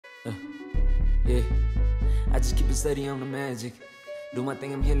Uh, yeah, I just keep it steady on the magic. Do my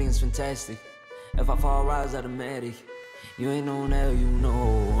thing, I'm healing, it's fantastic. If I fall, rise automatic. You ain't know now, you know.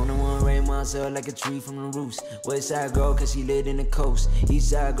 On the one rain myself like a tree from the roots. West side girl, cause she lit in the coast. East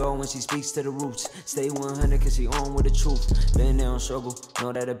side girl when she speaks to the roots. Stay 100 cause she on with the truth. Been there on struggle,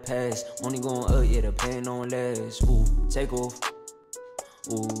 know that it pass. Only going up, yeah, the pain don't last. Ooh, take off.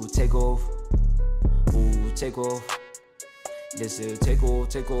 Ooh, take off. Ooh, take off. This is take off,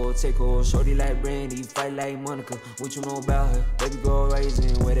 take off, take off. Shorty like Brandy, fight like Monica. What you know about her? Baby girl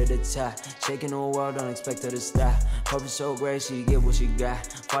rising, way to the top. Shaking the world, don't expect her to stop. Purpose so great, she get what she got.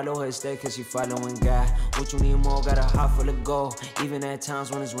 Follow her step, cause she following God. What you need more, got a heart full of gold. Even at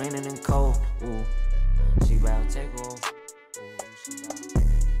times when it's raining and cold. Ooh, she bout take off. Ooh, she bout.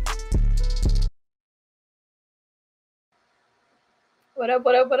 What up,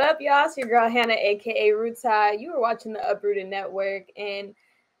 what up, what up, y'all? It's your girl Hannah, aka Roots High. You are watching the Uprooted Network, and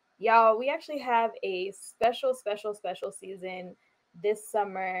y'all, we actually have a special season this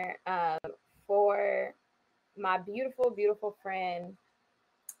summer for my beautiful friend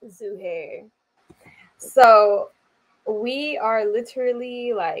Zuhair. So we are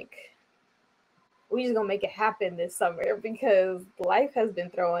literally like, we just gonna make it happen this summer because life has been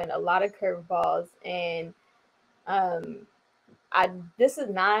throwing a lot of curveballs, and um this is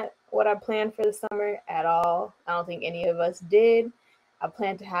not what I planned for the summer at all. I don't think any of us did. I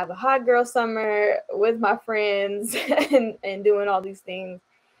planned to have a hot girl summer with my friends and doing all these things.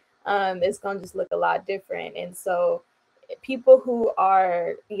 It's gonna just look a lot different. And so people who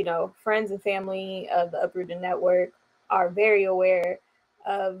are, friends and family of the Uprooted Network are very aware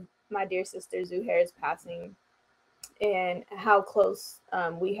of my dear sister Zuhair's passing and how close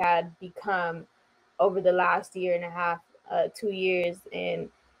we had become over the last year and a half, 2 years. And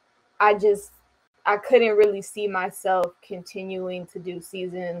I just, I couldn't really see myself continuing to do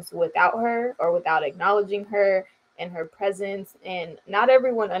seasons without her or without acknowledging her and her presence. And not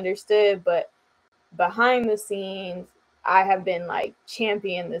everyone understood, but behind the scenes, I have been like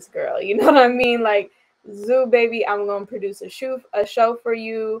champion this girl. You know what I mean? Like, Zoo baby, I'm gonna produce a show for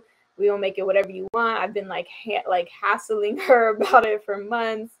you. We gonna make it whatever you want. I've been like hassling her about it for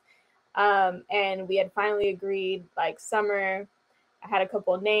months. And we had finally agreed like summer. I had a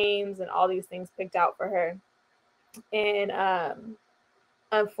couple of names and all these things picked out for her. And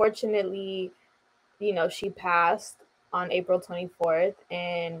unfortunately, she passed on April 24th.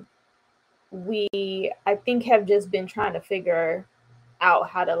 And we, I think, have just been trying to figure out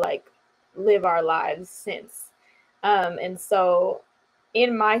how to like live our lives since. And so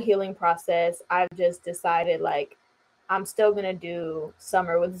in my healing process, I've just decided like I'm still gonna do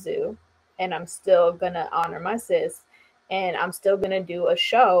summer with Zoo, and I'm still gonna honor my sis, and I'm still gonna do a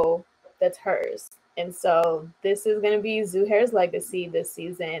show that's hers. And so this is gonna be Zuhair's legacy this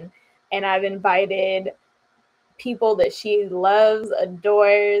season, and I've invited people that she loves,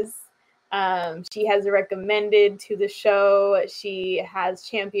 adores. She has recommended to the show. She has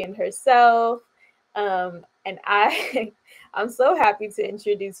championed herself, and I'm so happy to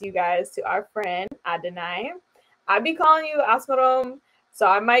introduce you guys to our friend Adonai. I be calling you Asmarom, so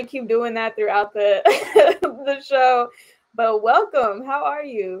I might keep doing that throughout the the show. But welcome. How are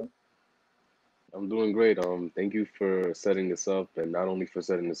you? I'm doing great. Thank you for setting this up, and not only for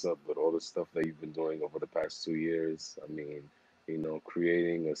setting this up, but all the stuff that you've been doing over the past 2 years. I mean,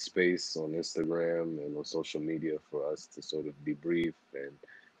 creating a space on Instagram and on social media for us to sort of debrief and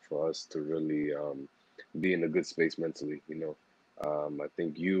for us to really be in a good space mentally. I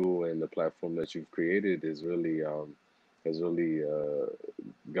think you and the platform that you've created has really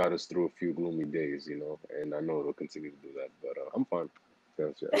got us through a few gloomy days. And I know it'll continue to do that. But I'm fine.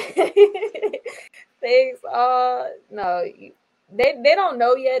 Thanks, yeah. Thanks. No, they don't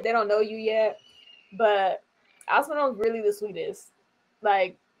know yet. They don't know you yet, but Asmano's really the sweetest.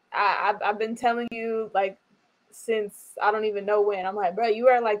 Like I've been telling you like since I don't even know when. I'm like, bro, you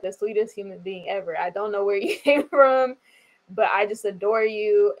are like the sweetest human being ever. I don't know where you came from, but I just adore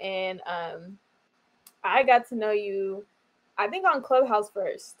you. And I got to know you, I think on Clubhouse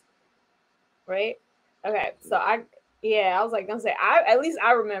first, right? Okay, so yeah, I was like gonna say, I at least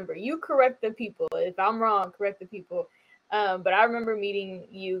I remember. You correct the people. If I'm wrong, correct the people. But I remember meeting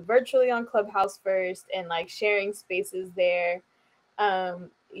you virtually on Clubhouse first and like sharing spaces there.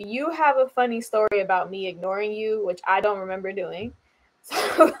 You have a funny story about me ignoring you, which I don't remember doing.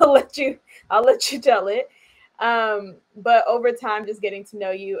 So I'll let you tell it. But over time, just getting to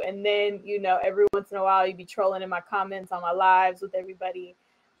know you, and then every once in a while, you'd be trolling in my comments on my lives with everybody.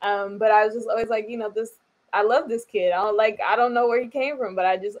 But I was just always like, this. I love this kid. I don't know where he came from, but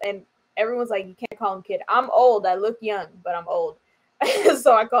and everyone's like, you can't call him kid. I'm old. I look young, but I'm old.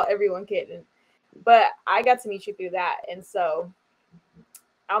 So I call everyone Kitten. But I got to meet you through that. And so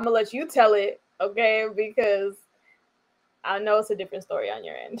I'm going to let you tell it, okay? Because I know it's a different story on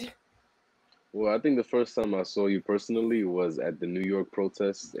your end. Well, I think the first time I saw you personally was at the New York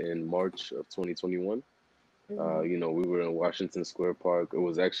protests in March of 2021. Mm-hmm. We were in Washington Square Park. It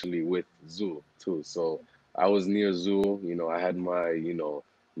was actually with Zoo too. So I was near Zoo. I had my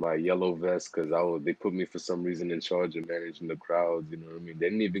yellow vest because they put me for some reason in charge of managing the crowds. You know what I mean? They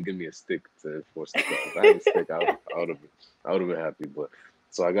didn't even give me a stick to enforce the crowd. If I had a stick, I would have been happy. But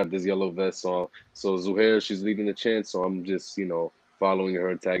so I got this yellow vest on. So Zuhair, she's leading the chant. So I'm just following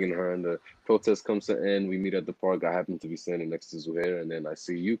her, tagging her, and the protest comes to end. We meet at the park. I happen to be standing next to Zuhair, and then I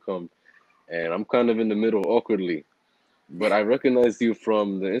see you come and I'm kind of in the middle awkwardly, but I recognized you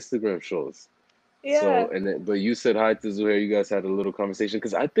from the Instagram shows. Yeah. So, but you said hi to Zuhair. You guys had a little conversation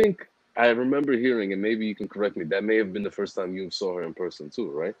because I think I remember hearing, and maybe you can correct me. That may have been the first time you saw her in person too,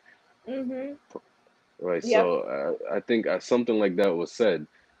 right? Mm-hmm. Right. Yep. So I think something like that was said,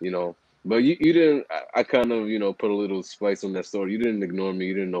 you know. But you didn't. I kind of put a little spice on that story. You didn't ignore me.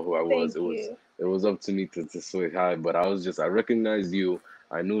 You didn't know who I was. Thank It was you. it was up to me to say hi. But I recognized you.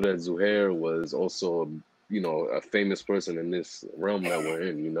 I knew that Zuhair was also a famous person in this realm that we're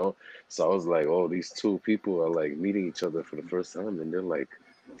in. So I was like, oh, these two people are like meeting each other for the first time, and they're like,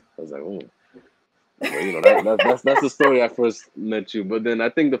 I was like, oh. But that's the story I first met you. But then I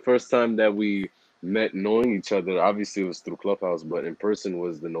think the first time that we met knowing each other, obviously it was through Clubhouse, but in person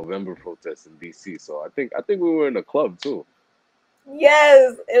was the November protest in DC. So I think we were in a club too.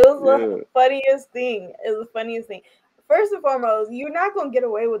 Yes, it was the Yeah. funniest thing. It was the funniest thing. First and foremost, you're not gonna get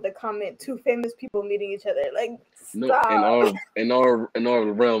away with the comment two famous people meeting each other. Like, No, in stop. our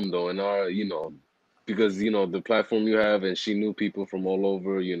realm though, in our because the platform you have and she knew people from all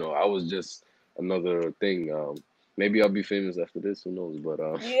over, I was just another thing. Maybe I'll be famous after this, who knows? But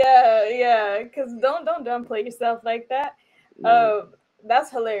Yeah, yeah. Cause don't downplay yourself like that. yeah.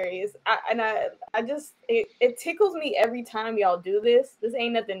 That's hilarious. I just it tickles me every time y'all do this. This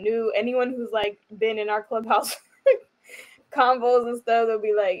ain't nothing new. Anyone who's like been in our clubhouse combos and stuff, they'll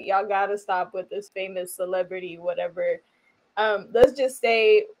be like, y'all gotta stop with this famous celebrity, whatever. Let's just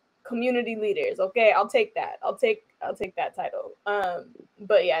say community leaders. Okay, I'll take that. I'll take that title.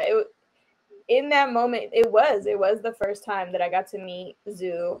 But yeah, in that moment, it was the first time that I got to meet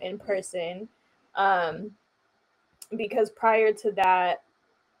Zoo in person. Um, because prior to that,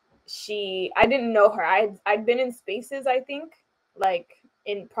 I didn't know her. I'd been in spaces, I think, like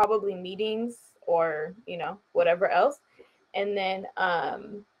in probably meetings or whatever else. And then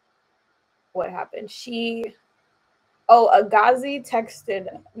what happened? Agazi texted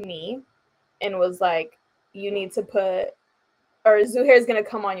me and was like, you need to put, or Zuhair is gonna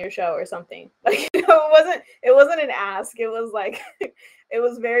come on your show or something. Like, it wasn't an ask. It was like it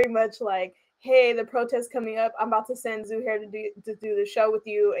was very much like, hey, the protest coming up. I'm about to send Zuhair to do the show with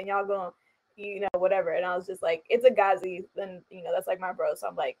you, and y'all going, whatever. And I was just like, it's a Ghazi, then that's like my bro. So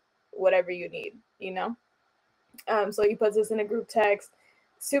I'm like, whatever you need. So he puts us in a group text,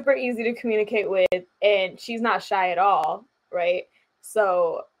 super easy to communicate with, and she's not shy at all, right?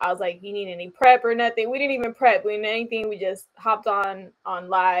 So I was like, you need any prep or nothing? We didn't even prep. We didn't anything. We just hopped on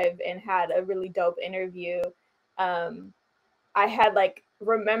live and had a really dope interview. I had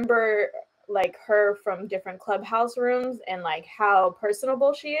remember her from different clubhouse rooms and like how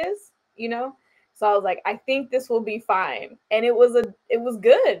personable she is. So I was like, I think this will be fine. And it was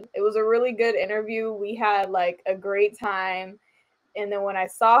good. It was a really good interview. We had like a great time. And then when I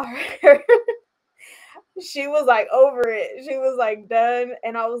saw her, she was like over it. She was like done.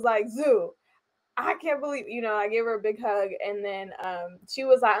 And I was like, Zoo, I can't believe, I gave her a big hug. And then she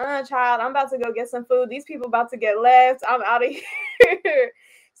was like, child, I'm about to go get some food. These people about to get left. I'm out of here.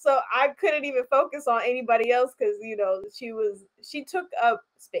 So I couldn't even focus on anybody else because, she took up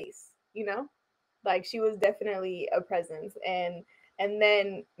space. Like she was definitely a presence. And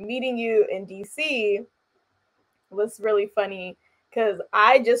then meeting you in DC was really funny because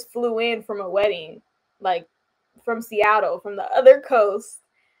I just flew in from a wedding, like from Seattle, from the other coast.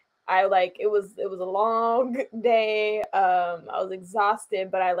 It was a long day. I was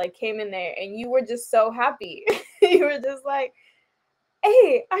exhausted, but I came in there and you were just so happy. You were just like,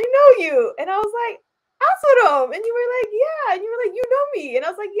 hey, I know you. And I was like, Asodom. And you were like, yeah. And you were like, you know me. And I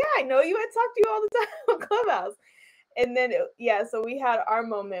was like, yeah, I know you. I talk to you all the time on Clubhouse. And then so we had our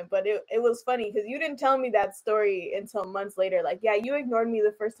moment, but it was funny because you didn't tell me that story until months later. Like, yeah, you ignored me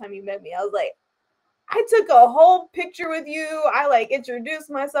the first time you met me. I was like, I took a whole picture with you. I introduced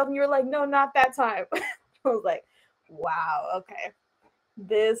myself and you were like, no, not that time. I was like, wow, okay.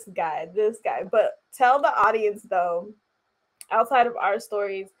 This guy. But tell the audience though, outside of our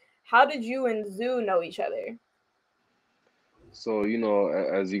stories, how did you and Zoo know each other? So,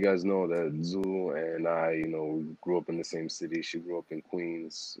 as you guys know, that Zoo and I, we grew up in the same city. She grew up in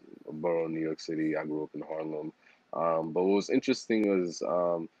Queens, a borough of New York City. I grew up in Harlem. But what was interesting was,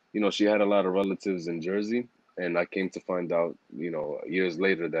 she had a lot of relatives in Jersey, and I came to find out, years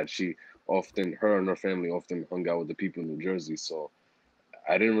later that her and her family often hung out with the people in New Jersey. So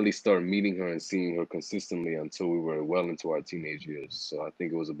I didn't really start meeting her and seeing her consistently until we were well into our teenage years. So I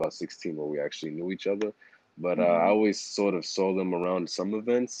think it was about 16 where we actually knew each other. But I Mm-hmm. always sort of saw them around some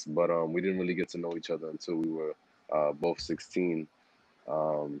events, but we didn't really get to know each other until we were both 16.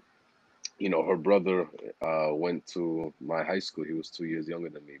 Um, Her brother went to my high school. He was 2 years younger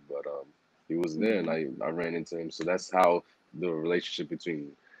than me, but he was there and Mm-hmm. I ran into him. So that's how the relationship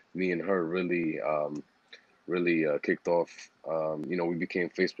between me and her really kicked off. We became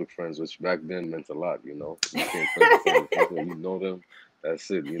Facebook friends, which back then meant a lot. We became friends with someone on Facebook. You know them, that's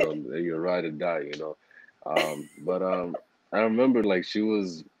it. They're your ride or die. But I remember like she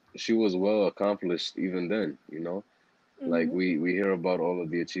was well accomplished even then. Like Mm-hmm. we hear about all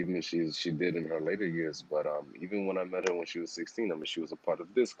of the achievements she did in her later years, but even when I met her when she was 16, I mean she was a part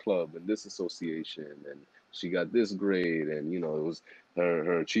of this club and this association, and she got this grade, and it was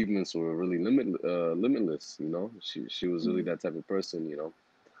her achievements were really limitless. She was really that type of person.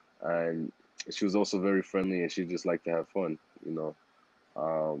 And she was also very friendly, and she just liked to have fun. You know,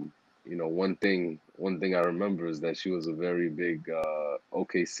 um, one thing I remember is that she was a very big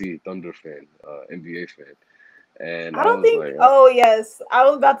OKC Thunder fan, NBA fan, and I I don't was think. like, Oh yes, I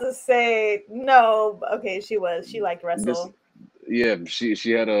was about to say no. Okay, she was. She liked this, Russell. yeah, she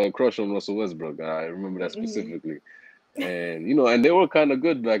had a crush on Russell Westbrook. I remember that Mm-hmm. specifically. And and they were kind of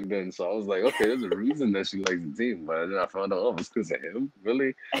good back then, so I was like, okay, there's a reason that she likes the team. But then I found out, oh, it's because of him,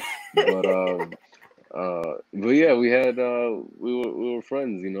 really. But yeah, we were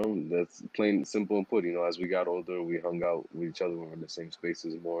friends. That's plain simple and put. As we got older, we hung out with each other. We were in the same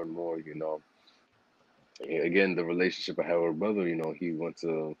spaces more and more. Again, the relationship I had with her brother, he went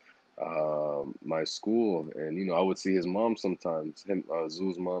to my school, and I would see his mom sometimes, him,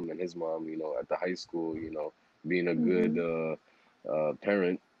 Zoo's mom and his mom, at the high school, being a good Mm-hmm.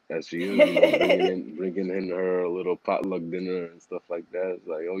 parent as she is, bringing in her little potluck dinner and stuff like that. It's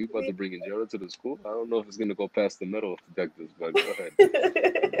like, oh, you about to bring in Jared to the school? I don't know if it's gonna go past the metal detectors, but go ahead.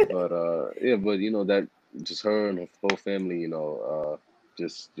 But yeah, but that just her and her whole family,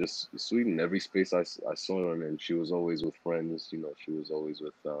 just sweet in every space I saw her in, and she was always with friends. She was always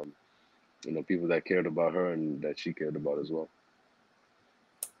with people that cared about her and that she cared about as well.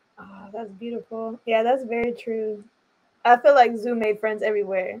 Oh, that's beautiful. Yeah, that's very true. I feel like Zoo made friends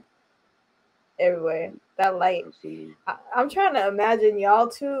everywhere. Everywhere. That light. Absolutely. I'm trying to imagine y'all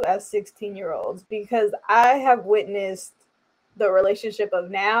two as 16-year-olds because I have witnessed the relationship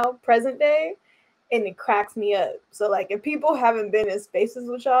of now, present day, and it cracks me up. So, like, if people haven't been in spaces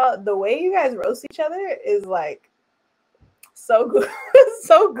with y'all, the way you guys roast each other is like so good,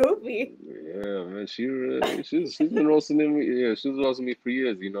 so goofy. Yeah, man, she's been roasting me. Yeah, she was roasting me for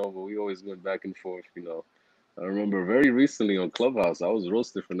years, but we always went back and forth. I remember very recently on Clubhouse, I was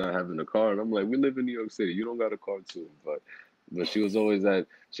roasted for not having a car, and I'm like, we live in New York City, you don't got a car too. But she was always that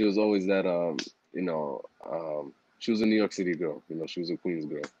you know she was a New York City girl. She was a Queens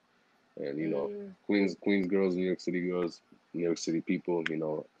girl, and Mm, Queens girls, New York City girls, New York City people.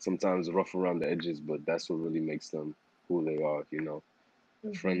 Sometimes rough around the edges, but that's what really makes them who they are.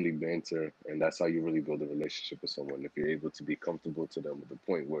 mhm, Friendly banter, and that's how you really build a relationship with someone. If you're able to be comfortable to them to the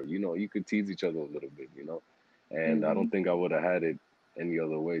point where you could tease each other a little bit. And I don't mhm. think I would have had it any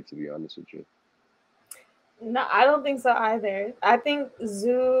other way, to be honest with you. No, I don't think so either. I think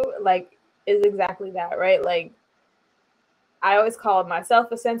Zoo like is exactly that, right? Like I always called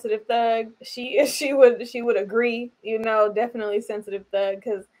myself a sensitive thug. She would agree, definitely sensitive thug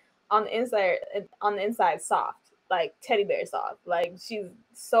because on the inside soft, like teddy bear soft. Like she's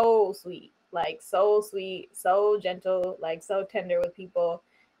so sweet, so gentle, like so tender with people,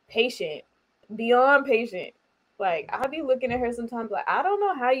 patient, beyond patient. Like I'll be looking at her sometimes like I don't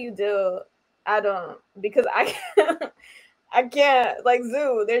know how you do. I don't because I can't. I can't like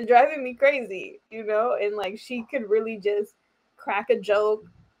Zoo. They're driving me crazy, and like she could really just crack a joke.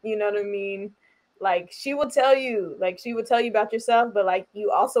 You know what I mean? Like she would tell you about yourself, but like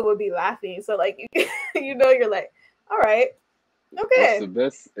you also would be laughing. So like you're like, all right, What's the okay.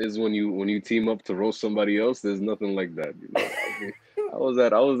 best is when you team up to roast somebody else. There's nothing like that. I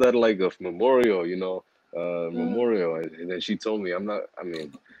was at like a Mm. memorial, and then she told me I'm not. I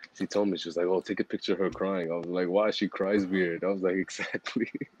mean, she told me she was like, "Oh, take a picture of her crying." I was like, "Why? She cries weird." I was like, "Exactly."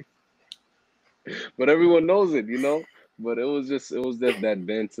 But everyone knows it. But it was that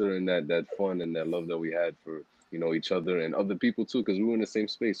banter and that fun and that love that we had for, each other and other people too, because we were in the same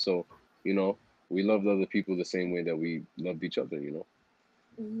space. So, you know, we loved other people the same way that we loved each other.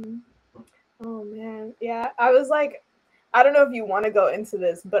 Mhm. Oh man, yeah. I was like, I don't know if you want to go into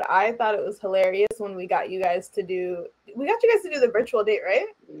this, but I thought it was hilarious when we got you guys to do the virtual date, right?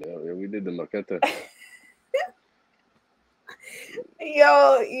 Yeah, yeah, we did the maqueta.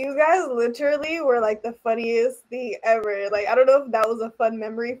 Yo, you guys literally were like the funniest thing ever. Like, I don't know if that was a fun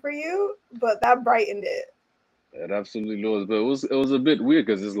memory for you, but that brightened it. It absolutely was, but it was a bit weird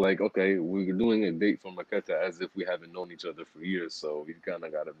because it's like, okay, we're doing a date for maqueta as if we haven't known each other for years, so we kind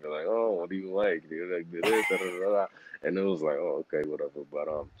of got to be like, oh, what do you like? Do you like this? Da, da, da, da. And it was like, oh, okay, whatever. But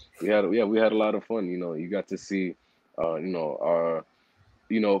we had a lot of fun. You got to see, our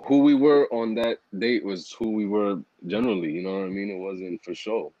who we were on that date was who we were generally. You know what I mean? It wasn't for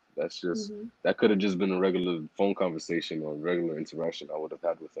show. Hmm. That could have just been a regular phone conversation or regular interaction I would have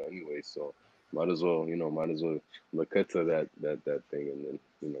had with her anyway. So might as well look at to that thing and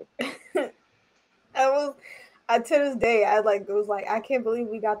then I was, to this day, I like it was like I can't believe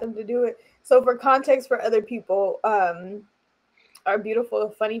we got them to do it. So for context for other people, our beautiful,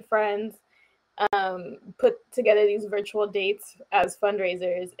 funny friends put together these virtual dates as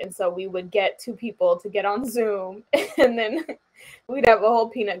fundraisers. And so we would get two people to get on Zoom and then we'd have a whole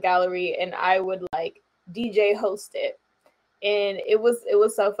peanut gallery and I would like DJ host it. And it was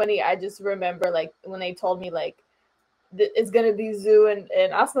so funny. I just remember like when they told me like it's gonna be Zoo and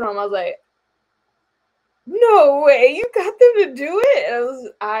Asmanam, I was like, no way, you got them to do it.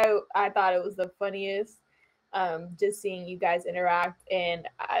 And I thought it was the funniest. Just seeing you guys interact and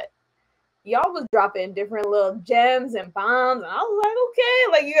y'all was dropping different little gems and bombs, and I was like,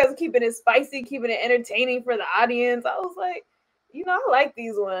 okay, like you guys keeping it spicy, keeping it entertaining for the audience. I was like, I like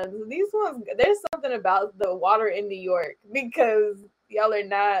these ones. These ones, there's something about the water in New York because y'all are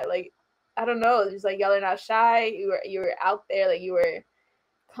not like, I don't know, just like y'all are not shy. You were out there, like you were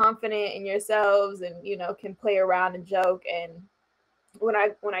confident in yourselves, and can play around and joke. And when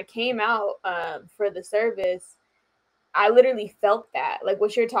I came out for the service, I literally felt that. Like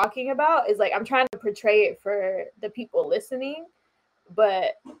what you're talking about is like I'm trying to portray it for the people listening,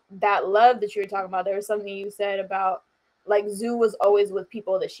 but that love that you were talking about, there was something you said about like Zoo was always with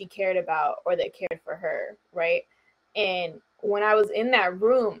people that she cared about or that cared for her, right? And when I was in that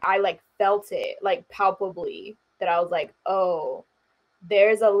room, I like felt it like palpably that I was like, oh,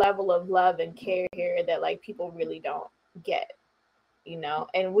 there's a level of love and care here that like people really don't get.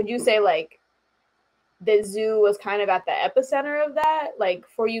 And would you say like the Zoo was kind of at the epicenter of that, like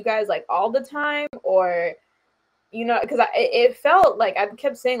for you guys, like all the time, or because it felt like I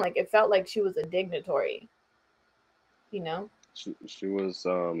kept saying like it felt like she was a dignitary, you know? she was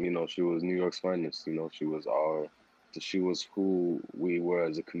she was New York's finest. She was who we were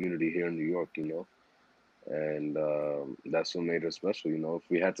as a community here in New York. And that's what made her special. If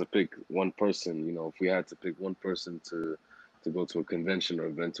we had to pick one person, if we had to pick one person to go to a convention or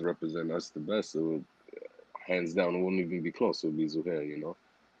event to represent us the best, it would hands down, it wouldn't even be close. It would be Zuhair.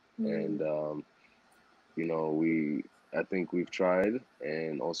 Mm. And we I think we've tried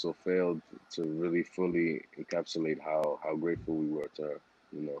and also failed to really fully encapsulate how grateful we were to her.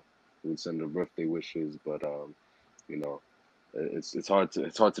 We'd send her birthday wishes, but you know, it's hard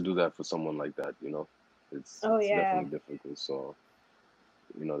to do that for someone like that. Oh It's yeah, definitely difficult. So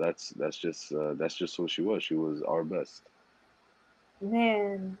that's just who she was. She was our best.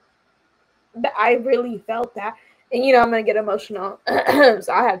 man, I really felt that, and I'm gonna get emotional,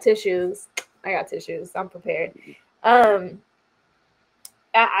 so I have tissues. I got tissues. I'm prepared. Um,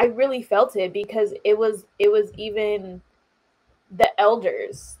 I really felt it because it was even the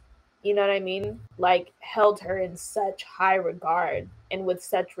elders, you know what I mean, like held her in such high regard and with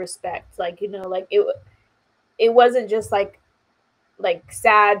such respect, like like it wasn't just like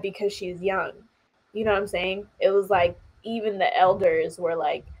sad because she's young, you know what I'm saying. It was like even the elders were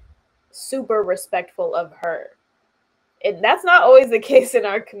like super respectful of her, and that's not always the case in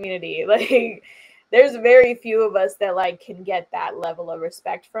our community. Like there's very few of us that like can get that level of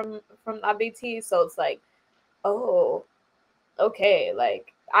respect from ABT. So it's like, oh, okay,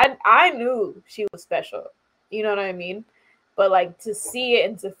 like I knew she was special. You know what I mean? But like to see it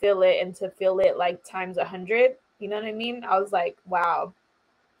and to feel it like times 100, you know what I mean? I was like, wow,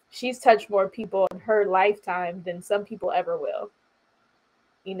 she's touched more people in her lifetime than some people ever will,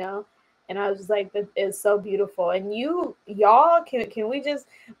 you know? And I was just like, that is so beautiful. And y'all can we just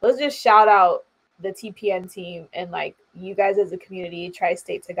let's just shout out the TPN team and like you guys as a community,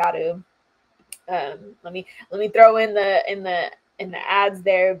 Tri-State Tagadu. Let me throw in the ads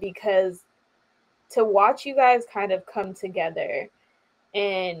there because to watch you guys kind of come together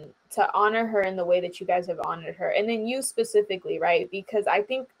and to honor her in the way that you guys have honored her, and then you specifically, right? Because I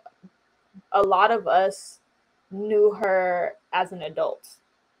think a lot of us knew her as an adult.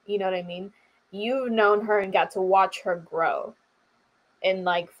 You know what I mean? You've known her and got to watch her grow. And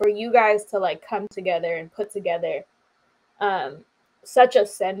like for you guys to like come together and put together um such a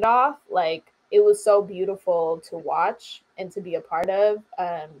send off, like it was so beautiful to watch and to be a part of.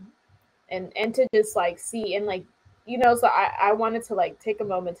 And to just like see and like, you know, so I wanted to like take a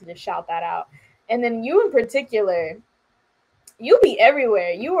moment to just shout that out. And then you in particular, you be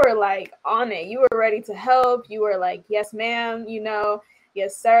everywhere. You were like on it. You were ready to help. You were like, yes, ma'am, you know,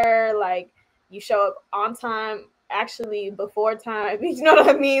 yes, sir. Like you show up on time, actually before time. You know what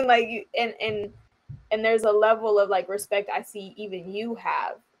I mean? Like and there's a level of like respect I see even you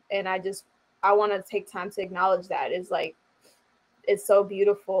have. And I want to take time to acknowledge that. It's like it's so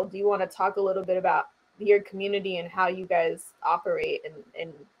beautiful. Do you want to talk a little bit about your community and how you guys operate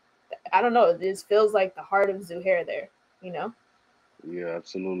and I don't know, it just feels like the heart of Zuhair there, you know? Yeah,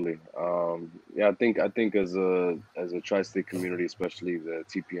 absolutely. Yeah, I think as a tri-state community, especially the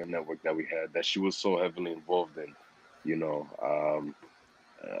TPN network that we had, that she was so heavily involved in, you know,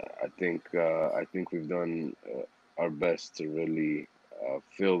 I think we've done our best to really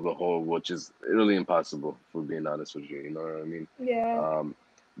fill the hole, which is really impossible, for being honest with you. You know what I mean? Yeah. Um,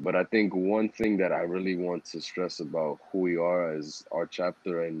 but I think one thing that I really want to stress about who we are as our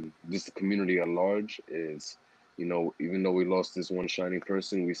chapter and just the community at large is, even though we lost this one shining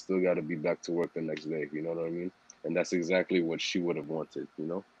person, we still got to be back to work the next day. You know what I mean? And that's exactly what she would have wanted.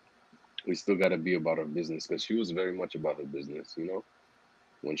 We still got to be about our business because she was very much about her business.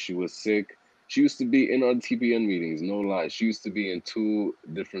 When she was sick, she used to be in our TPN meetings, no lie. She used to be in two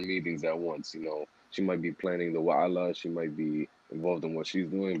different meetings at once. She might be planning the wa'ala, she might be involved in what she's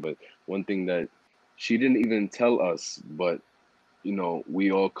doing. But one thing that she didn't even tell us, but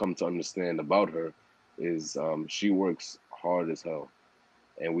we all come to understand about her is she works hard as hell.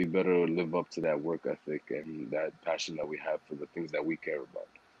 And we better live up to that work ethic and that passion that we have for the things that we care about.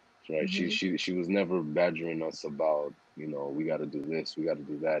 Right? She Mm-hmm. she she was never badgering us about, we got to do this, we got to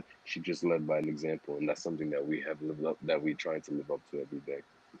do that. She just led by an example, and that's something that we have lived up, that we trying to live up to every day.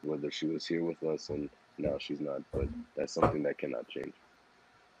 Whether she was here with us and now she's not, but that's something that cannot change.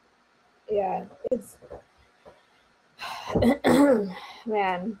 Yeah, it's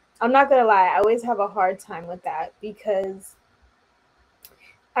man, I'm not gonna lie, I always have a hard time with that because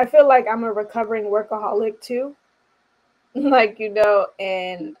I feel like I'm a recovering workaholic too. Like, you know,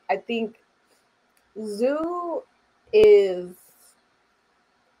 and I think Zoo is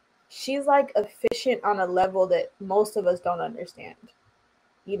she's like efficient on a level that most of us don't understand,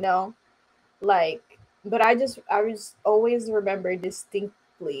 you know? Like, but I just always remember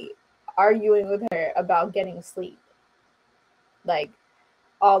distinctly arguing with her about getting sleep, like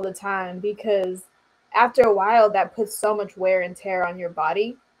all the time, because after a while that puts so much wear and tear on your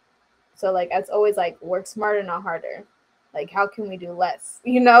body. So like it's always like work smarter, not harder. Like how can we do less?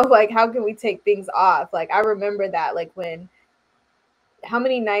 You know, like how can we take things off? Like I remember that like when how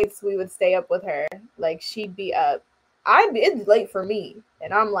many nights we would stay up with her. Like she'd be up. It's late for me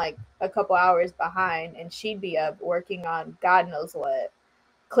and I'm like a couple hours behind and she'd be up working on God knows what.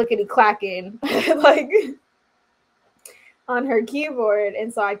 Clickety clacking like on her keyboard.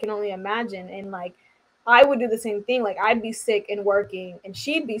 And so I can only imagine. And like I would do the same thing. Like I'd be sick and working and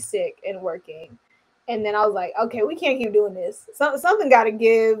she'd be sick and working. And then I was like, okay, we can't keep doing this. Something got to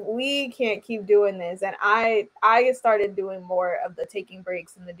give. We can't keep doing this. And I started doing more of the taking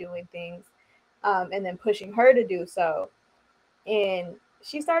breaks and the doing things, and then pushing her to do so. And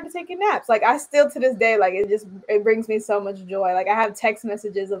she started taking naps. Like I still to this day, like it brings me so much joy. Like I have text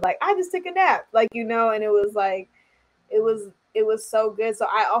messages of like I just took a nap, like you know, and it was like it was so good. So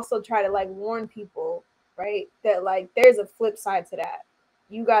I also try to like warn people, right, that like there's a flip side to that.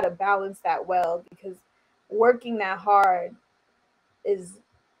 You got to balance that well because working that hard is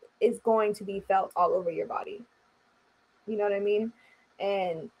is going to be felt all over your body. You know what I mean?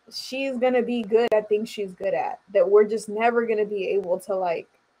 And she's going to be good at things she's good at that we're just never going to be able to like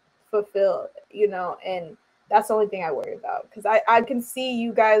fulfill, you know, and that's the only thing I worry about because I can see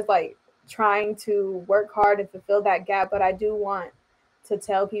you guys like trying to work hard and fulfill that gap, but I do want to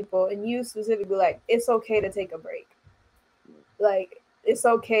tell people and you specifically like it's okay to take a break. Like it's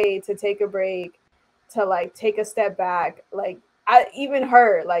okay to take a break, to like take a step back. Like I even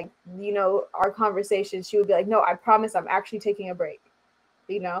her, like, you know, our conversation, she would be like, no, I promise I'm actually taking a break.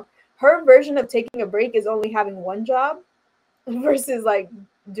 You know? Her version of taking a break is only having one job versus like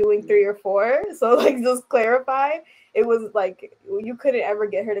doing 3 or 4. So like just clarify. It was like you couldn't ever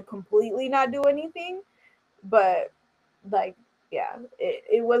get her to completely not do anything, but like yeah,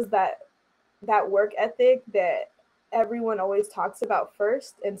 it was that work ethic that everyone always talks about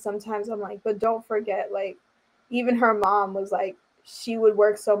first. And sometimes I'm like, but don't forget, like, even her mom was like, she would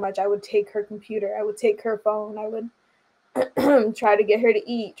work so much. I would take her computer, I would take her phone, I would try to get her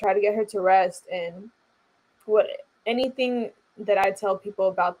to eat, try to get her to rest. And what anything that I tell people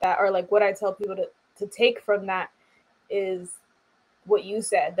about that, or like what I tell people to take from that, is what you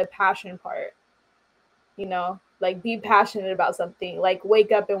said, the passion part. Like be passionate about something, like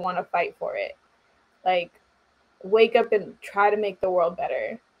wake up and want to fight for it, like wake up and try to make the world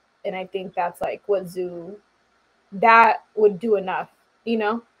better. And I think that's like what Zoo, that would do enough,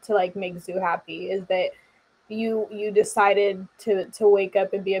 to like make Zoo happy, is that you decided to wake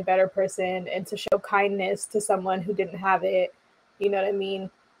up and be a better person and to show kindness to someone who didn't have it. You know what I mean?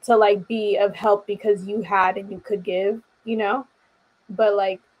 To like be of help because you had and you could give. But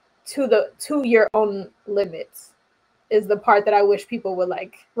like to your own limits is the part that I wish people would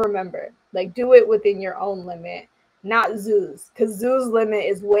like remember. Like do it within your own limit, not Zoo's, because Zoo's limit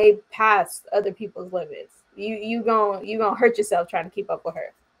is way past other people's limits. You gonna hurt yourself trying to keep up with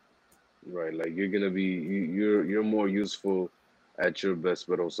her. Right, like you're gonna be you're more useful at your best,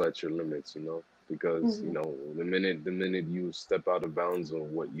 but also at your limits, because Mm-hmm. the minute you step out of bounds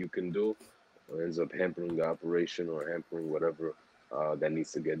on what you can do, or ends up hampering the operation or hampering whatever that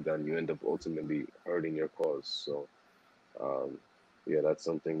needs to get done, you end up ultimately hurting your cause. So um, yeah, that's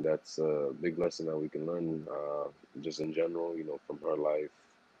something that's a big lesson that we can learn just in general, from her life.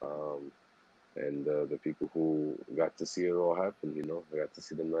 Um, and the people who got to see it all happen, got to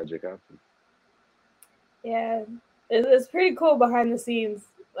see the magic happen. Yeah, it's pretty cool behind the scenes.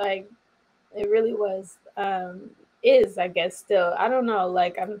 Like it really was. Is I guess still. I don't know.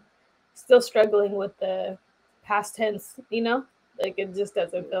 Like I'm still struggling with the past tense. Like it just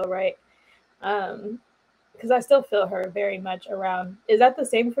doesn't Yeah. feel right. Um, because I still feel her very much around. Is that the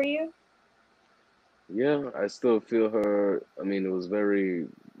same for you? Yeah, I still feel her. I mean, it was very,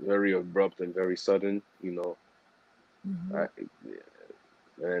 very abrupt and very sudden, Mm-hmm. I,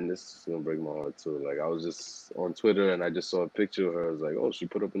 and this is gonna break my heart too. Like, I was just on Twitter and I just saw a picture of her. I was like, oh, she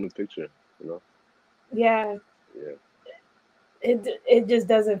put up a new picture, you know? Yeah, Yeah. it just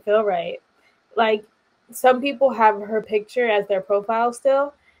doesn't feel right. Like some people have her picture as their profile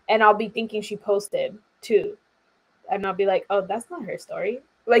still, and I'll be thinking she posted too, and I'll be like, oh, that's not her story.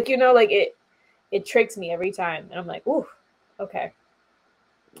 Like like it tricks me every time, and I'm like, ooh, okay,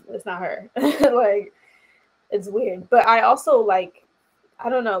 it's not her. Like it's weird, but I also like, I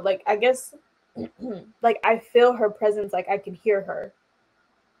don't know, like I guess like I feel her presence, like I can hear her,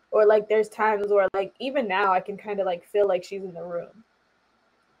 or like there's times where like even now I can kind of like feel like she's in the room,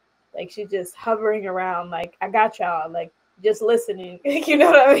 like she's just hovering around, like I got y'all, like just listening. You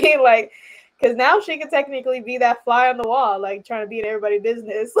know what I mean? Like because now she can technically be that fly on the wall, like trying to be in everybody's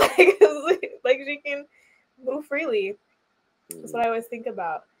business. Like she can move freely. That's Hmm. what I always think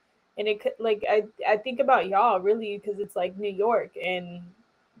about. And it like I think about y'all really because it's like New York, and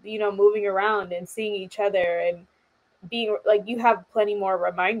moving around and seeing each other and being like, you have plenty more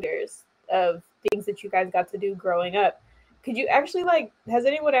reminders of things that you guys got to do growing up. Could you actually, like, has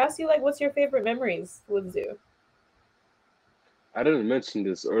anyone asked you like what's your favorite memories with Zoo? I didn't mention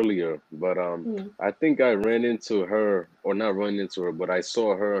this earlier, but Hmm. I think I ran into her, or not ran into her, but I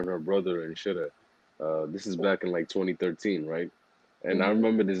saw her and her brother in Shida. This is back in like 2013, right? And I Mm-hmm.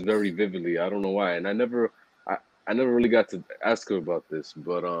 remember this very vividly. I don't know why, and I, I never really got to ask her about this.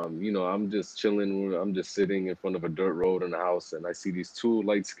 But I'm just chilling. I'm just sitting in front of a dirt road in the house, and I see these two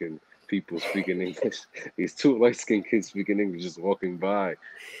light skinned people speaking English. These two light skinned kids speaking English just walking by,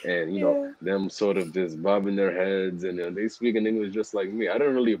 and Yeah. them sort of just bobbing their heads, and they speak in English just like me. I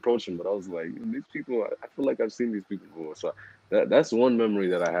didn't really approach them, but I was like, these people. I feel like I've seen these people before. So that's one memory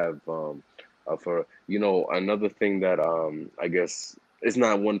that I have of her. Another thing that I guess it's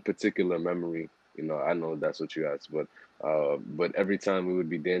not one particular memory. I know that's what you asked, but every time we would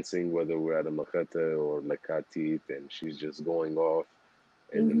be dancing, whether we're at a machete or lekatit, and she's just going off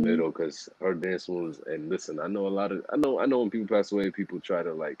in the Mm-hmm. middle because her dance moves. And listen, I know when people pass away, people try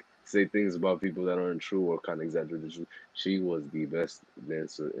to like say things about people that aren't true or kind of exaggerate the truth. She was the best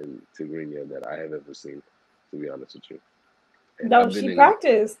dancer in Tigrinya that I have ever seen, to be honest with you. And No, she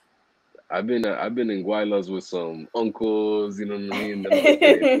practiced. I've been in Guaylas with some uncles, you know what I mean? Them don't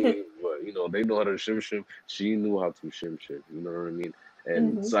say a thing, but they know how to shim shim. She knew how to shim shim, you know what I mean?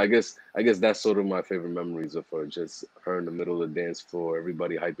 And Hmm. so I guess that's sort of my favorite memories of her, just her in the middle of the dance floor,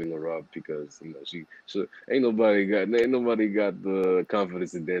 everybody hyping her up because she ain't nobody got the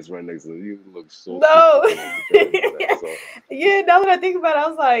confidence to dance right next to her. You look so stupid, No. trying to do that. So Yeah, now that I think about it, I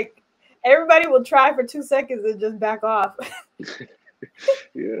was like, everybody will try for 2 seconds and just back off.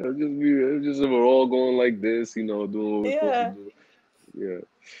 yeah, it'll just we're all going like this, doing what we're supposed to Yeah, do. Yeah.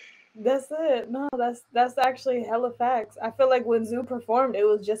 that's it. No, that's actually hella facts. I feel like when Zoo performed, it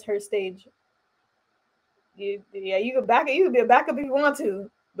was just her stage. Yeah, you could be a backup if you want to,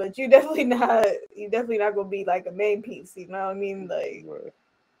 but you definitely not gonna be like a main piece. You know what I mean? Like, Right.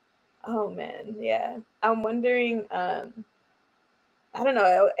 oh man, yeah. I'm wondering. I don't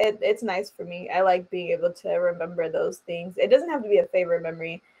know. It's nice for me. I like being able to remember those things. It doesn't have to be a favorite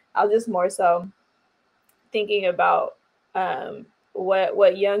memory. I'll just more so thinking about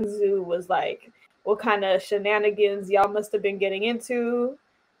what Young Zoo was like. What kind of shenanigans y'all must have been getting into,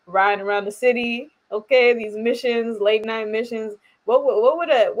 riding around the city. Okay, these missions, late night missions. What would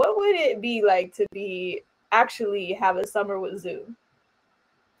it be like to be actually have a summer with Zoo?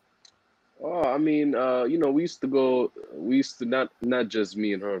 Oh, I mean, we used to not just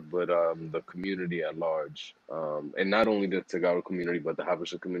me and her, but the community at large. And not only the Tagaro community, but the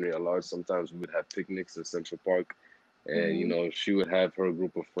Habesha community at large. Sometimes we would have picnics in Central Park, and Hmm. she would have her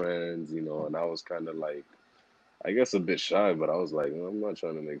group of friends, and I was kind of like, I guess a bit shy, but I was like, "Well, I'm not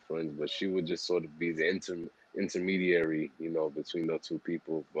trying to make friends," but she would just sort of be the intermediary, between the two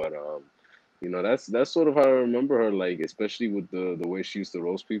people. But that's sort of how I remember her, like, especially with the way she used to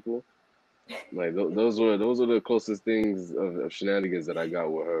roast people. Like those were the closest things of shenanigans that I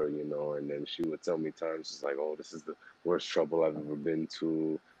got with her, and then she would tell me times she's like, "Oh, this is the worst trouble I've ever been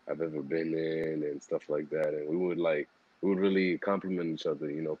in, and stuff like that." And we would really compliment each other,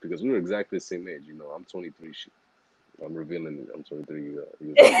 because we were exactly the same age. I'm 23. I'm revealing it. I'm 23. You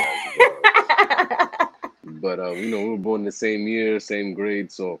guys, but we were born the same year, same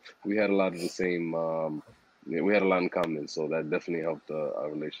grade, so we had a lot of the same. Yeah, we had a lot in common, so that definitely helped our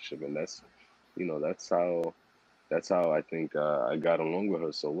relationship, and that's how I think I got along with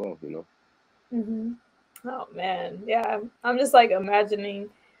her so well. Hmm. Oh man, yeah. I'm just like imagining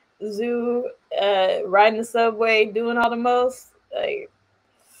Zoo riding the subway, doing all the most. Like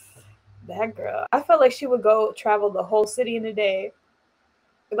that girl. I felt like she would go travel the whole city in a day.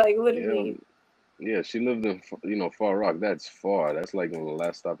 Like Yeah, literally. yeah. She lived in Far Rock. That's far. That's like on the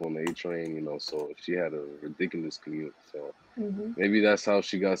last stop on the A train. So she had a ridiculous commute. So Hmm. maybe that's how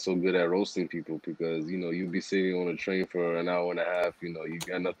she got so good at roasting people because you'd be sitting on a train for an hour and a half. You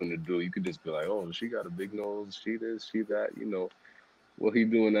got nothing to do. You could just be like, oh, she got a big nose. She this, she that. What he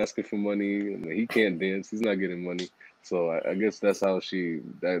doing asking for money? I mean, he can't dance. He's not getting money. So I guess that's how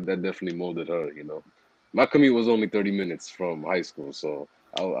that definitely molded her. My commute was only 30 minutes from high school, so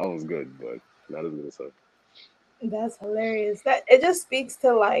I was good, but not as good as her. That's hilarious. That it just speaks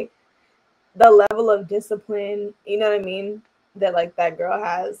to like the level of discipline, you know what I mean, that like that girl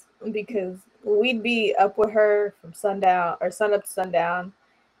has. Because we'd be up with her from sundown or sun up to sundown.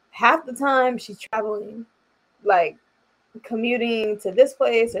 Half the time she's traveling. Like commuting to this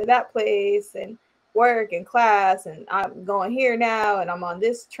place or that place and work and class and I'm going here now and I'm on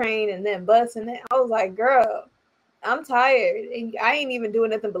this train and then bus and then I was like, girl, I'm tired and I ain't even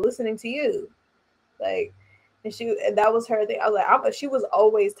doing nothing but listening to you. Like, and that was her thing. I was like, she was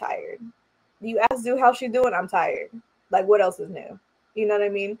always tired. You ask Zoo how she doing, I'm tired. Like, what else is new? You know what I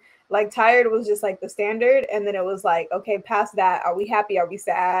mean? Like, tired was just like the standard, and then it was like, okay, past that, are we happy? Are we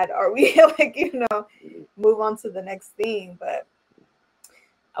sad? Are we like, move on to the next thing? But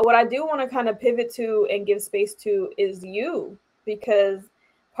what I do want to kind of pivot to and give space to is you, because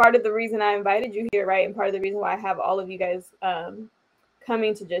part of the reason I invited you here, right, and part of the reason why I have all of you guys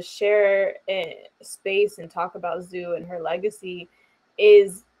coming to just share space and talk about Zoo and her legacy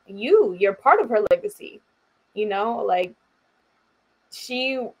is you're part of her legacy. Like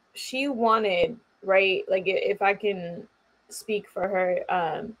she she wanted, right, like if I can speak for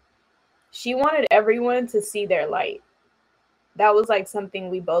her, she wanted everyone to see their light. That was like something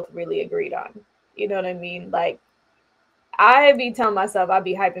we both really agreed on. You know what I mean? Like I be telling myself, I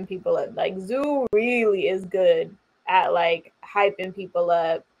be hyping people up. Like Zoo really is good at like hyping people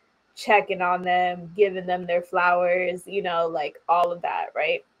up, checking on them, giving them their flowers, like all of that,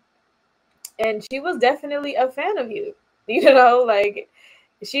 right? And she was definitely a fan of you. Like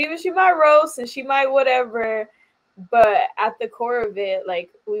she might roast and she might whatever, but at the core of it, like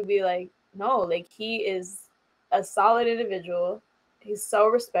we'd be like, no, like he is a solid individual. He's so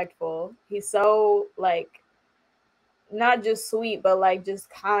respectful. He's so like not just sweet, but like just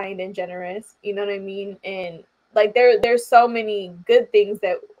kind and generous. You know what I mean? And like there's so many good things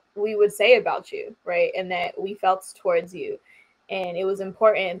that we would say about you, right? And that we felt towards you. And it was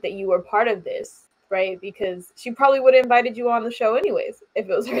important that you were part of this, right? Because she probably would have invited you on the show anyways if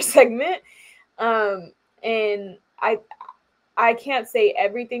it was her segment. And I can't say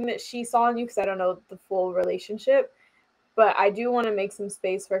everything that she saw in you because I don't know the full relationship, but I do want to make some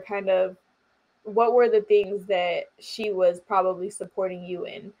space for kind of what were the things that she was probably supporting you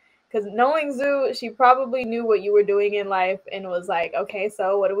in. Because knowing Zoo, she probably knew what you were doing in life and was like, okay,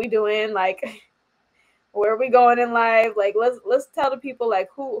 so what are we doing? Like, where are we going in life? Like, let's tell the people, like,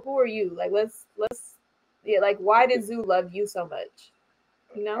 who are you? Like, let's yeah, like, why did Zoo love you so much?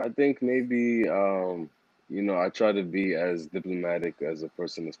 You know? I think maybe I try to be as diplomatic as a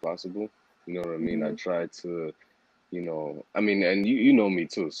person as possible. You know what I mean? I Mm-hmm. try to, I mean, and you know me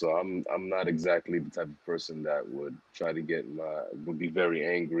too, so I'm not exactly the type of person that would try to would be very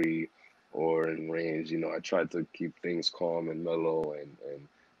angry or enraged. I try to keep things calm and mellow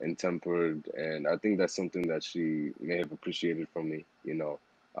and tempered, and I think that's something that she may have appreciated from me.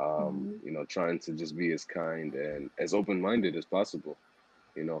 Mm-hmm. Trying to just be as kind and as open-minded as possible.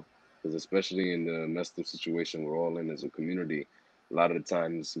 you know, because especially in the messed up situation we're all in as a community, a lot of the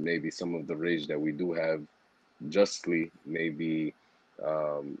times maybe some of the rage that we do have justly maybe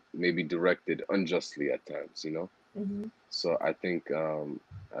directed unjustly at times. Mm-hmm. So I think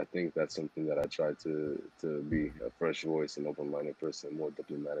that's something that I try to be a fresh voice, an open-minded person, more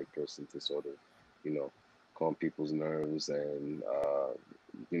diplomatic person to sort of, you know, calm people's nerves and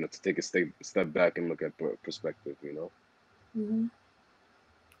to take a step back and look at perspective. Mm-hmm.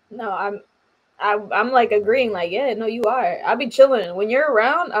 No, I'm like agreeing, like, yeah, no, you are. I'll be chilling. When you're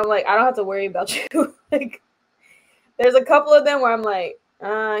around, I'm like, I don't have to worry about you. Like, there's a couple of them where I'm like,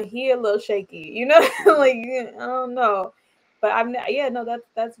 he a little shaky, you know? Like, I don't know. But yeah, no,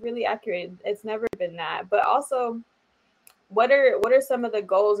 that's really accurate. It's never been that. But also, what are some of the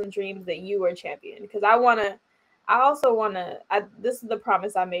goals and dreams that you were championing? Because I also wanna this is the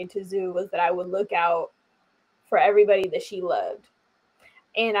promise I made to Zoo was that I would look out for everybody that she loved.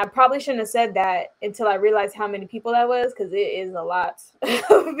 And I probably shouldn't have said that until I realized how many people that was, because it is a lot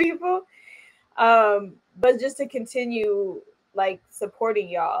of people. But just to continue like supporting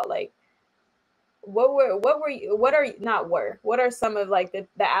y'all, like what are not were what are some of like the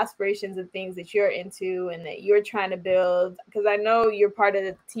aspirations and things that you're into and that you're trying to build? Because I know you're part of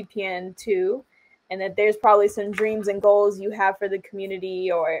the TPN too, and that there's probably some dreams and goals you have for the community,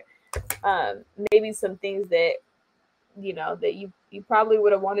 or maybe some things that that you probably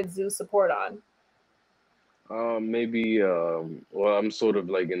would have wanted Zoo support on. Maybe, well, I'm sort of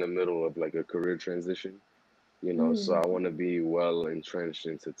like in the middle of like a career transition, so Mm. I want to be well entrenched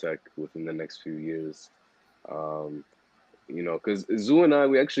into tech within the next few years. Um, because Zoo and I,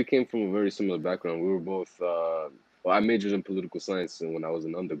 we actually came from a very similar background. We were both, well, I majored in political science when I was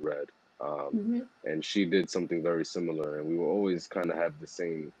an undergrad, um, Mm-hmm. and she did something very similar, and we will always kind of have the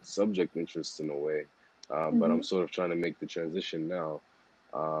same subject interests in a way. But Mm-hmm. I'm sort of trying to make the transition now.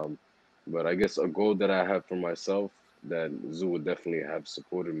 Um, but I guess a goal that I have for myself that Zoo would definitely have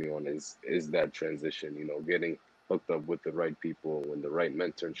supported me on is that transition. Getting hooked up with the right people and the right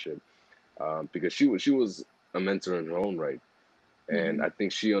mentorship, because she was a mentor in her own right, and Mm-hmm. I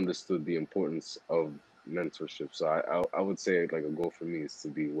think she understood the importance of mentorship. So I would say like a goal for me is to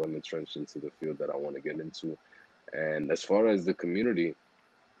be well entrenched into the field that I want to get into. And as far as the community,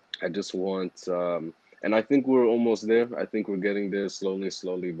 I just want, and I think we're almost there. I think we're getting there slowly,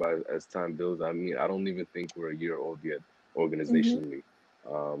 slowly by as time builds. I mean, I don't even think we're a year old yet Mm-hmm. organizationally.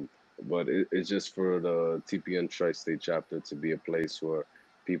 Um, but it's just for the TPN Tri-State chapter to be a place where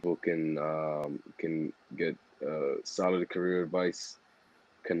people can get solid career advice,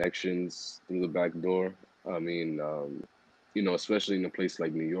 connections through the back door. I mean, especially in a place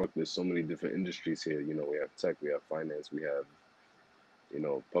like New York, there's so many different industries here. We have tech, we have finance, we have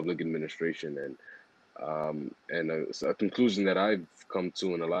public administration, and a conclusion that I've come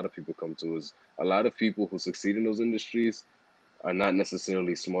to and a lot of people come to is a lot of people who succeed in those industries are not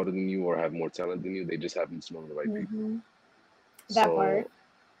necessarily smarter than you or have more talent than you. They just happen to know the right people. Mm-hmm. That part.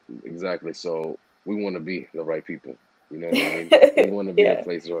 So exactly. So we want to be the right people. You know what I mean? We want to be the Yeah.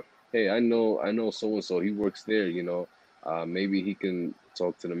 place where, hey, I know so and so. He works there. Maybe he can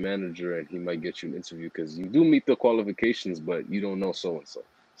talk to the manager and he might get you an interview because you do meet the qualifications, but you don't know so and so.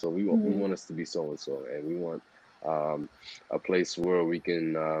 So we Mm-hmm. want us to be so and so, and we want um, a place where we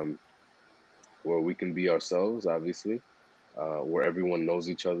can be ourselves, obviously, where everyone knows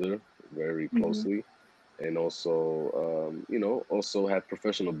each other very Mm-hmm. closely, and also have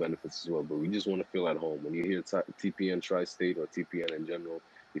professional benefits as well. But we just want to feel at home. When you hear TPN Tri-State or TPN in general,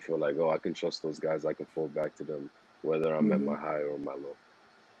 you feel like, oh, I can trust those guys. I can fall back to them, whether I'm at Mm-hmm. my high or my low.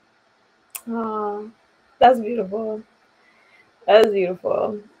 Oh, that's beautiful. That is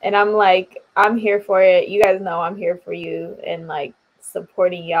beautiful. And I'm like, I'm here for it. You guys know I'm here for you and like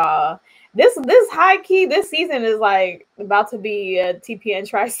supporting y'all. This high key, this season is like about to be a TPN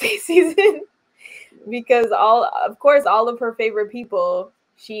tri-state season because all of course all of her favorite people,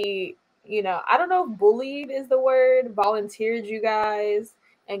 she, I don't know if bullied is the word, volunteered you guys,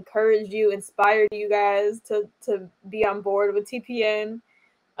 encouraged you, inspired you guys to be on board with TPN.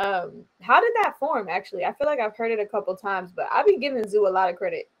 How did that form actually? I feel like I've heard it a couple times, but I've been giving Zoo a lot of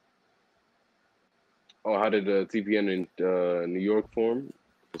credit. Oh, how did the TPN in New York form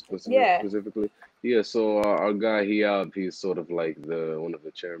Yeah. specifically? Yeah, so our guy he's sort of like the one of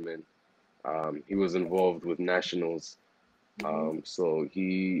the chairmen. He was involved with nationals. Mm-hmm. So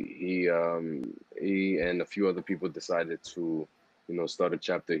he and a few other people decided to, start a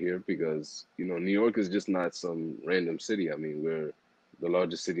chapter here because, New York is just not some random city. I mean, we're the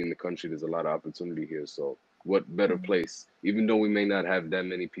largest city in the country. There's a lot of opportunity here. So what better place, even though we may not have that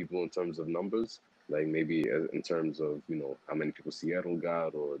many people in terms of numbers, like maybe in terms of, how many people Seattle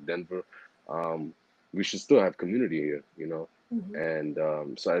got or Denver, um, we should still have community here. Mm-hmm.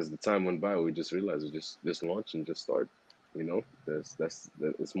 And so as the time went by, we just realized we just launch and just start.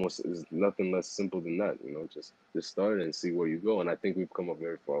 It's more, it's nothing less simple than that. Just start and see where you go. And I think we've come a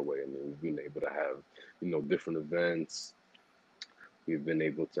very far way. I mean, we've been able to have, different events. We've been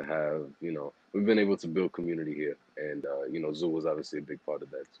able to have, we've been able to build community here. And Zoo was obviously a big part of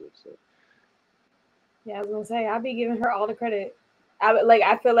that too. So Yeah, I was gonna say I'll be giving her all the credit.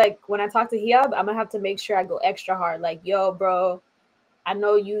 I feel like when I talk to Hiab, I'm gonna have to make sure I go extra hard. Like, yo, bro, I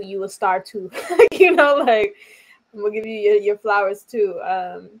know you a star too. Like I'm gonna give you your flowers too.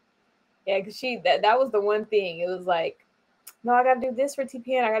 Yeah, because that was the one thing. It was like, no, I gotta do this for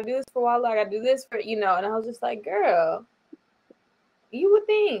TPN. I gotta do this for Walla. I gotta do this for And I was just like, girl, you would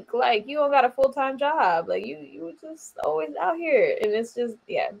think like you don't got a full-time job. Like you were just always out here, and it's just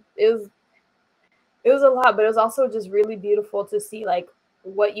it was a lot, but it was also just really beautiful to see like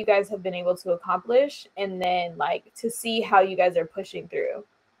what you guys have been able to accomplish, and then like to see how you guys are pushing through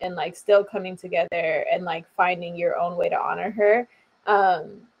and like still coming together and like finding your own way to honor her.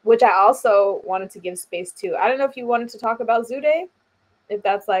 Which I also wanted to give space to. I don't know if you wanted to talk about Zoo Day, if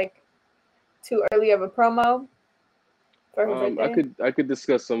that's like too early of a promo for her birthday. I could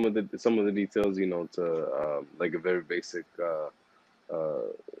discuss some of the details, to like a very basic uh,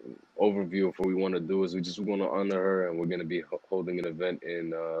 overview of what we want to do is we just want to honor her, and we're going to be holding an event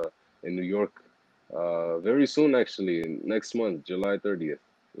in New York very soon, actually, next month, July 30th.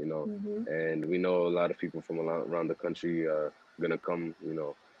 Mm-hmm. And we know a lot of people from around the country are going to come.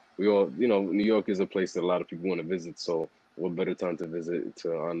 We all, New York is a place that a lot of people want to visit, so what better time to visit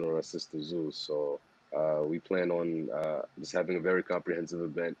to honor our sister Zeus? So we plan on just having a very comprehensive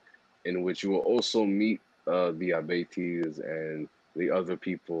event in which you will also meet the abetes and the other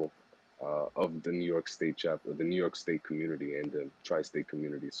people of the New York State chapter, the New York State community, and the tri-state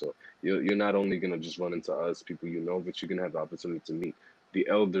community. So you're not only gonna just run into us, people but you're gonna have the opportunity to meet the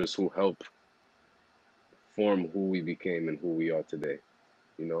elders who help form who we became and who we are today.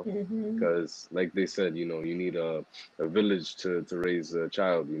 You know, Mm-hmm. because like they said, you need a village to raise a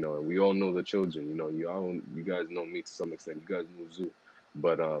child. And we all know the children. You guys know me to some extent. You guys know Zoo,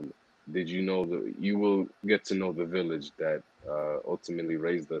 but did you know that you will get to know the village that ultimately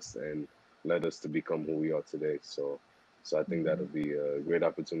raised us and led us to become who we are today? So I think that'll be a great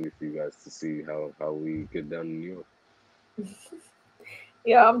opportunity for you guys to see how we get down in New York.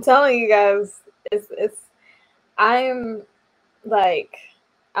 Yeah, I'm telling you guys, it's I'm like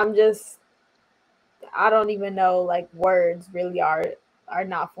I'm just I don't even know like words really are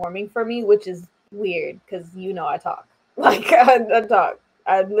not forming for me, which is weird because I talk. Like I talk.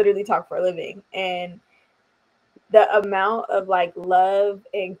 I literally talk for a living. And the amount of like love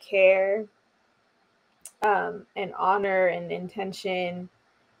and care and honor and intention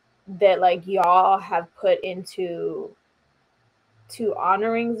that like y'all have put into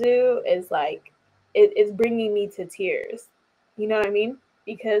honoring Zoo is like it's bringing me to tears. You know what I mean?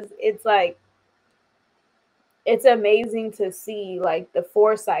 Because it's like it's amazing to see like the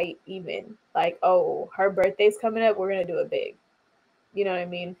foresight, even like, oh, her birthday's coming up, we're gonna do it big. You know what I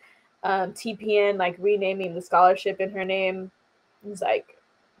mean? TPN like renaming the scholarship in her name is like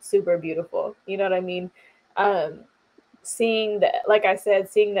super beautiful. You know what I mean? um Seeing the, like I said,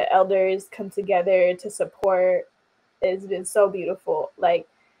 seeing the elders come together to support has been so beautiful. Like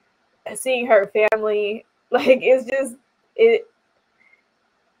seeing her family, like it's just it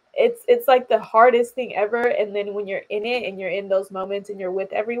it's like the hardest thing ever. And then when you're in it and you're in those moments and you're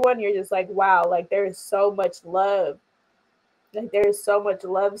with everyone, you're just like, wow, like there is so much love. Like there is so much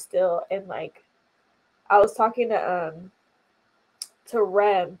love still. And like I was talking to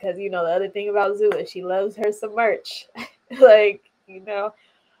Rem, because you know the other thing about Zoo is she loves her some merch. Like, you know,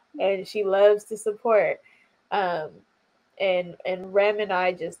 and she loves to support. Um and Rem and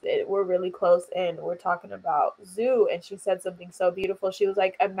I we're really close, and we're talking about Zoo, and she said something so beautiful. She was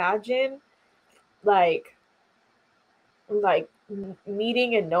like, imagine like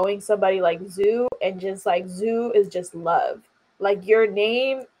meeting and knowing somebody like Zoo, and just like Zoo is just love. Like your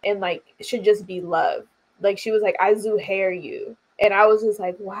name and like should just be love. Like she was like, I Zoo hair you. And I was just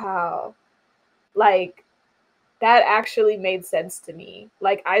like, wow. Like that actually made sense to me.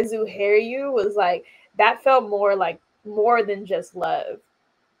 Like I Zoo hair you was like that felt more like more than just love.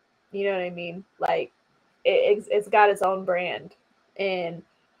 You know what I mean? Like it's got its own brand. And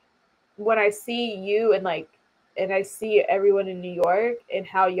when I see you and I see everyone in New York and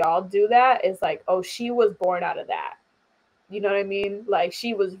how y'all do that, it's like, oh, she was born out of that. You know what I mean? Like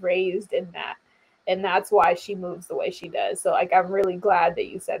she was raised in that. And that's why she moves the way she does. So like I'm really glad that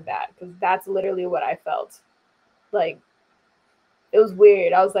you said that, because that's literally what I felt. Like it was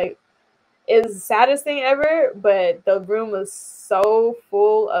weird. I was like, it was the saddest thing ever, but the room was so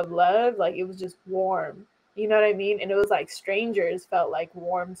full of love. Like it was just warm. You know what I mean? And it was like strangers felt like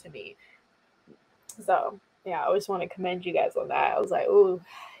warm to me. So yeah, I just want to commend you guys on that. I was like, ooh,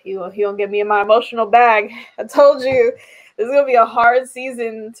 he don't get me in my emotional bag. I told you this is gonna be a hard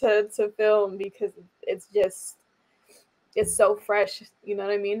season to film, because it's so fresh. You know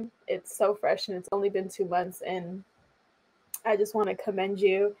what I mean? It's so fresh, and it's only been 2 months, and I just want to commend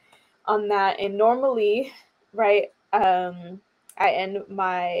you on that. And normally, right, I end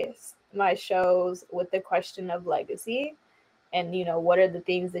my shows with the question of legacy, and you know, what are the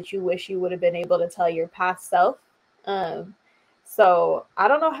things that you wish you would have been able to tell your past self. um so I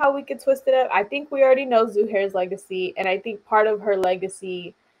don't know how we could twist it up. I think we already know Zuhair's legacy, and I think part of her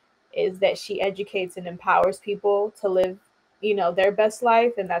legacy is that she educates and empowers people to live, you know, their best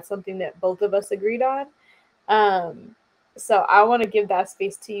life, and that's something that both of us agreed on. um so I want to give that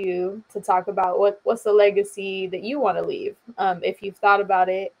space to you to talk about what's the legacy that you want to leave, if you've thought about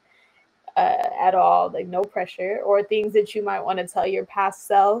it at all, like no pressure, or things that you might want to tell your past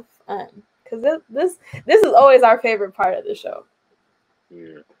self. Because this is always our favorite part of the show.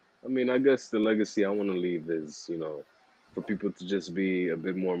 Yeah. I mean, I guess the legacy I want to leave is, for people to just be a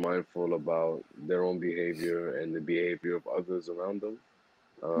bit more mindful about their own behavior and the behavior of others around them.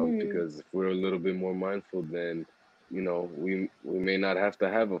 Hmm. Because if we're a little bit more mindful, then, we may not have to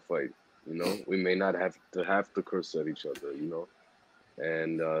have a fight. We may not have to curse at each other.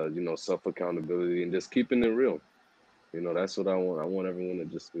 And self accountability and just keeping it real. That's what I want. I want everyone to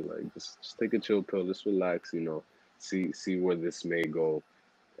just be like, just take a chill pill, just relax. See where this may go,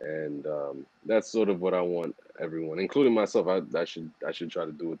 and that's sort of what I want everyone, including myself. I should try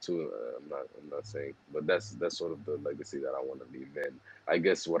to do it too. I'm not saying, but that's sort of the legacy that I want to leave. And I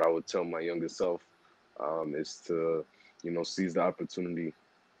guess what I would tell my younger self is to seize the opportunity,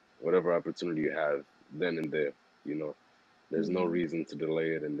 whatever opportunity you have, then and there. You know, there's no Hmm. reason to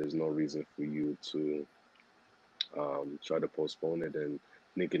delay it, and there's no reason for you to try to postpone it and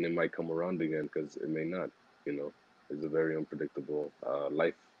thinking it might come around again, because it may not. You know, it's a very unpredictable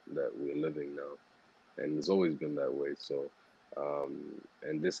life that we're living now, and it's always been that way. So,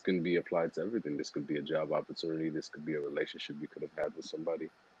 and this can be applied to everything. This could be a job opportunity. This could be a relationship you could have had with somebody.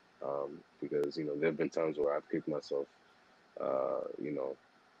 Because there have been times where I've kicked myself. Uh, you know,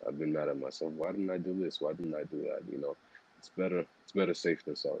 I've been mad at myself. Why didn't I do this? Why didn't I do that? It's better safe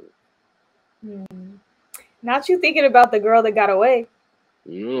than sorry. Hmm. Not you thinking about the girl that got away.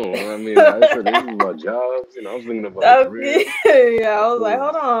 No, I mean, I said this is about jobs. I was thinking about a career. Okay. Yeah, I Of was like,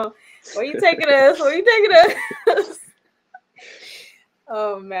 course. hold on, where you taking us? Where you taking us?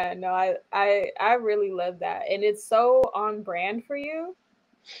 Oh man, no, I really love that, and it's so on brand for you.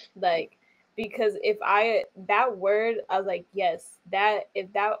 Like, because if I that word, I was like, yes,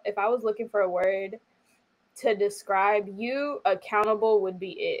 if I was looking for a word to describe you, accountable would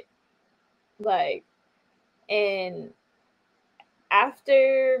be it. Like, and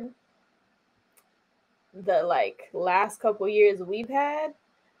after the like last couple years we've had,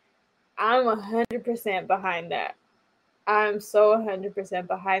 I'm 100% behind that. I'm so 100%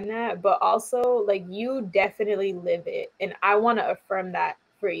 behind that, but also like you definitely live it, and I want to affirm that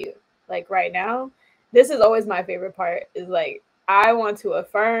for you. Like right now, this is always my favorite part, is like I want to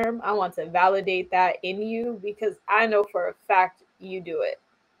affirm, I want to validate that in you, because I know for a fact you do it,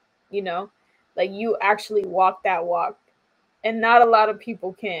 you know? Like you actually walk that walk. And not a lot of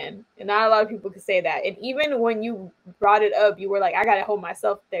people can. And not a lot of people can say that. And even when you brought it up, you were like, I gotta hold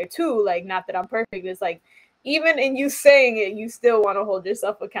myself there too. Like, not that I'm perfect. It's like, even in you saying it, you still want to hold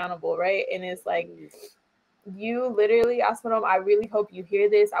yourself accountable, right? And it's like, you literally, Asmanom, I really hope you hear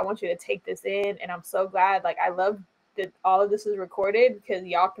this. I want you to take this in. And I'm so glad. Like, I love that all of this is recorded because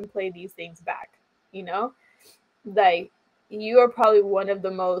y'all can play these things back, you know? Like, you are probably one of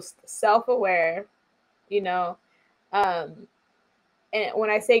the most self-aware, you know, and when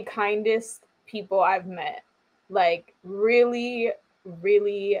I say kindest people I've met, like really,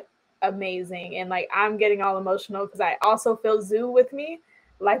 really amazing. And like I'm getting all emotional because I also feel Zoo with me,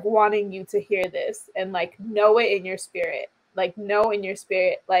 like wanting you to hear this and like know it in your spirit. Like know in your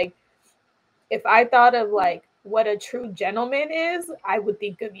spirit. Like if I thought of like what a true gentleman is, I would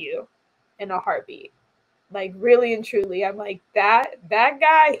think of you in a heartbeat. Like really and truly. I'm like that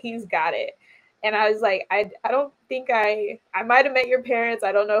guy, he's got it. And I was like, I don't think I might have met your parents.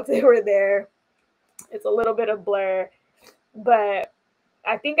 I don't know if they were there. It's a little bit of blur, but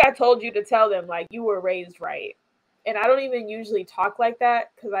I think I told you to tell them like you were raised right. And I don't even usually talk like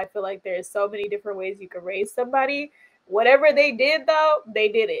that because I feel like there's so many different ways you could raise somebody. Whatever they did though, they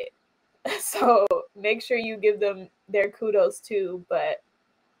did it. So make sure you give them their kudos too. But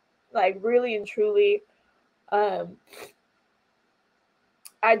like really and truly, um,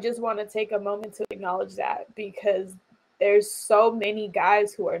 I just want to take a moment to acknowledge that because there's so many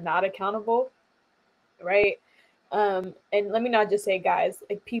guys who are not accountable, right? And let me not just say guys,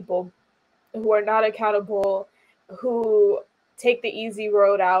 like people who are not accountable, who take the easy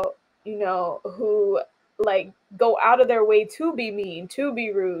road out, you know, who like go out of their way to be mean, to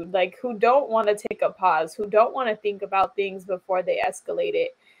be rude, like who don't want to take a pause, who don't want to think about things before they escalate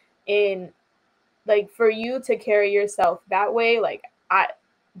it. And like for you to carry yourself that way, like I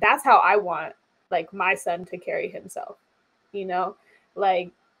that's how I want like my son to carry himself, you know?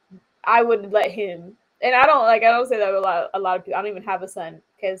 Like I would let him, and I don't say that with a lot of people. I don't even have a son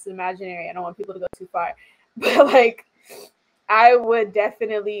because it's imaginary. I don't want people to go too far. But like I would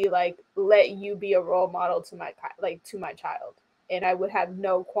definitely like let you be a role model to my child. And I would have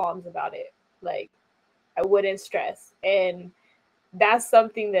no qualms about it. Like I wouldn't stress. And that's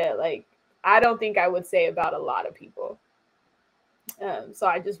something that like I don't think I would say about a lot of people. So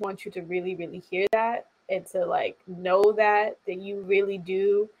I just want you to really, really hear that and to like know that you really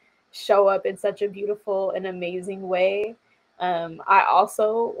do show up in such a beautiful and amazing way. I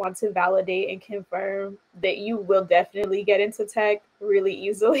also want to validate and confirm that you will definitely get into tech really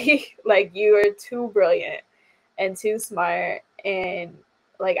easily. Like you are too brilliant and too smart, and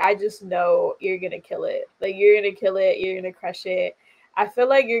like I just know you're gonna kill it. Like you're gonna kill it. You're gonna crush it. I feel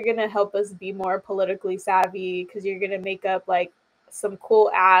like you're gonna help us be more politically savvy because you're gonna make up like some cool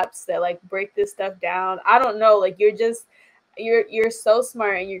apps that like break this stuff down. I don't know, like you're so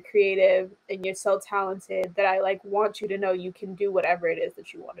smart and you're creative and you're so talented that I like want you to know you can do whatever it is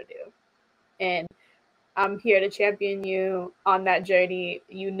that you want to do. And I'm here to champion you on that journey.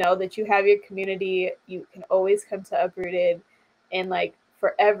 You know that you have your community. You can always come to Uprooted, and like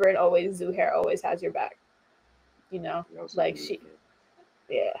forever and always, Zuhair always has your back. You know, like she,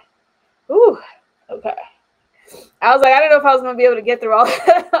 yeah. Ooh, okay. I was like, I don't know if I was gonna be able to get through all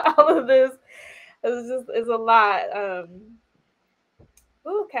all of this. It's a lot.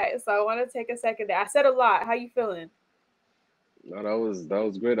 Okay, so I want to take a second there. I said a lot. How you feeling? No, that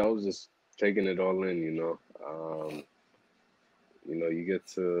was great. I was just taking it all in, you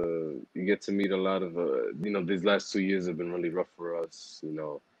get to meet a lot of these last 2 years have been really rough for us.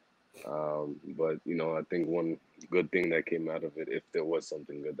 But I think one good thing that came out of it, if there was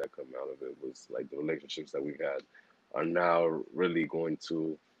something good that came out of it, was like the relationships that we've had are now really going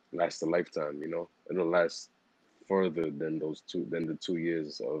to last a lifetime. It'll last further than the 2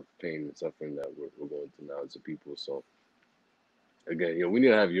 years of pain and suffering that we're going through now as a people. So again, we need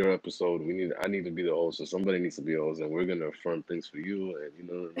to have your episode. I need to be the host, so somebody needs to be the host, and we're gonna affirm things for you. And you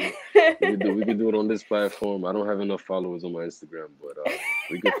know what I mean? We could do it on this platform. I don't have enough followers on my Instagram, but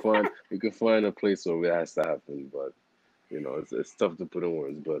we could find a place where it has to happen. But it's tough to put in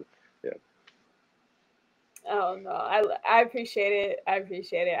words. But yeah, Oh no, I appreciate it. I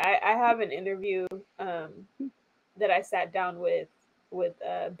appreciate it. I have an interview that I sat down with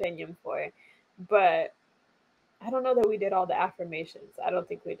Benyam for, but I don't know that we did all the affirmations. I don't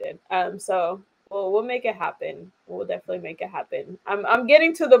think we did. So we'll make it happen. We'll definitely make it happen. I'm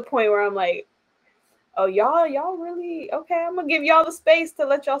getting to the point where I'm like, oh y'all really okay? I'm gonna give y'all the space to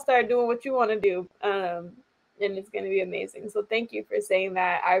let y'all start doing what you want to do. And it's gonna be amazing. So thank you for saying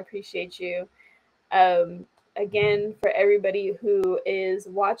that. I appreciate you. Um, Again, for everybody who is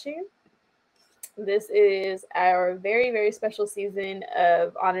watching, This is our very, very special season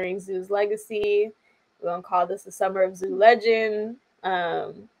of honoring Zoo's legacy. We're going to call this the Summer of Zoo Legend.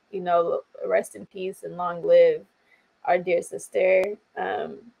 Rest in peace and long live our dear sister.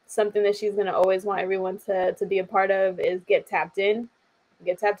 Something that she's going to always want everyone to be a part of is get tapped in.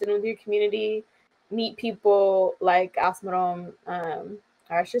 Get tapped in with your community. Meet people like Asmarom, or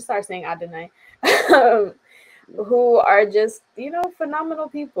I should start saying Adonai, who are just, phenomenal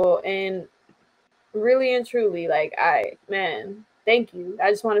people. And really and truly, like, thank you.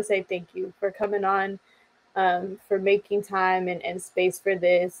 I just want to say thank you for coming on, for making time and space for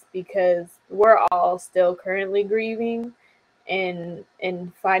this, because we're all still currently grieving and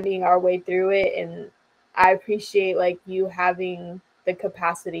finding our way through it. And I appreciate like you having the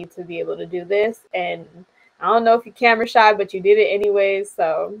capacity to be able to do this. And I don't know if you're camera shy, but you did it anyways.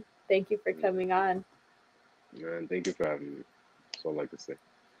 So thank you for coming on. And thank you for having me. That's all I like to say.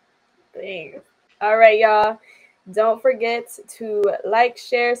 Thanks. All right, y'all. Don't forget to like,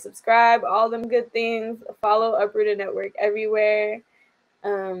 share, subscribe, all them good things. Follow Uprooted Network everywhere.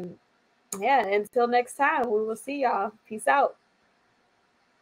 Yeah, until next time, we will see y'all. Peace out.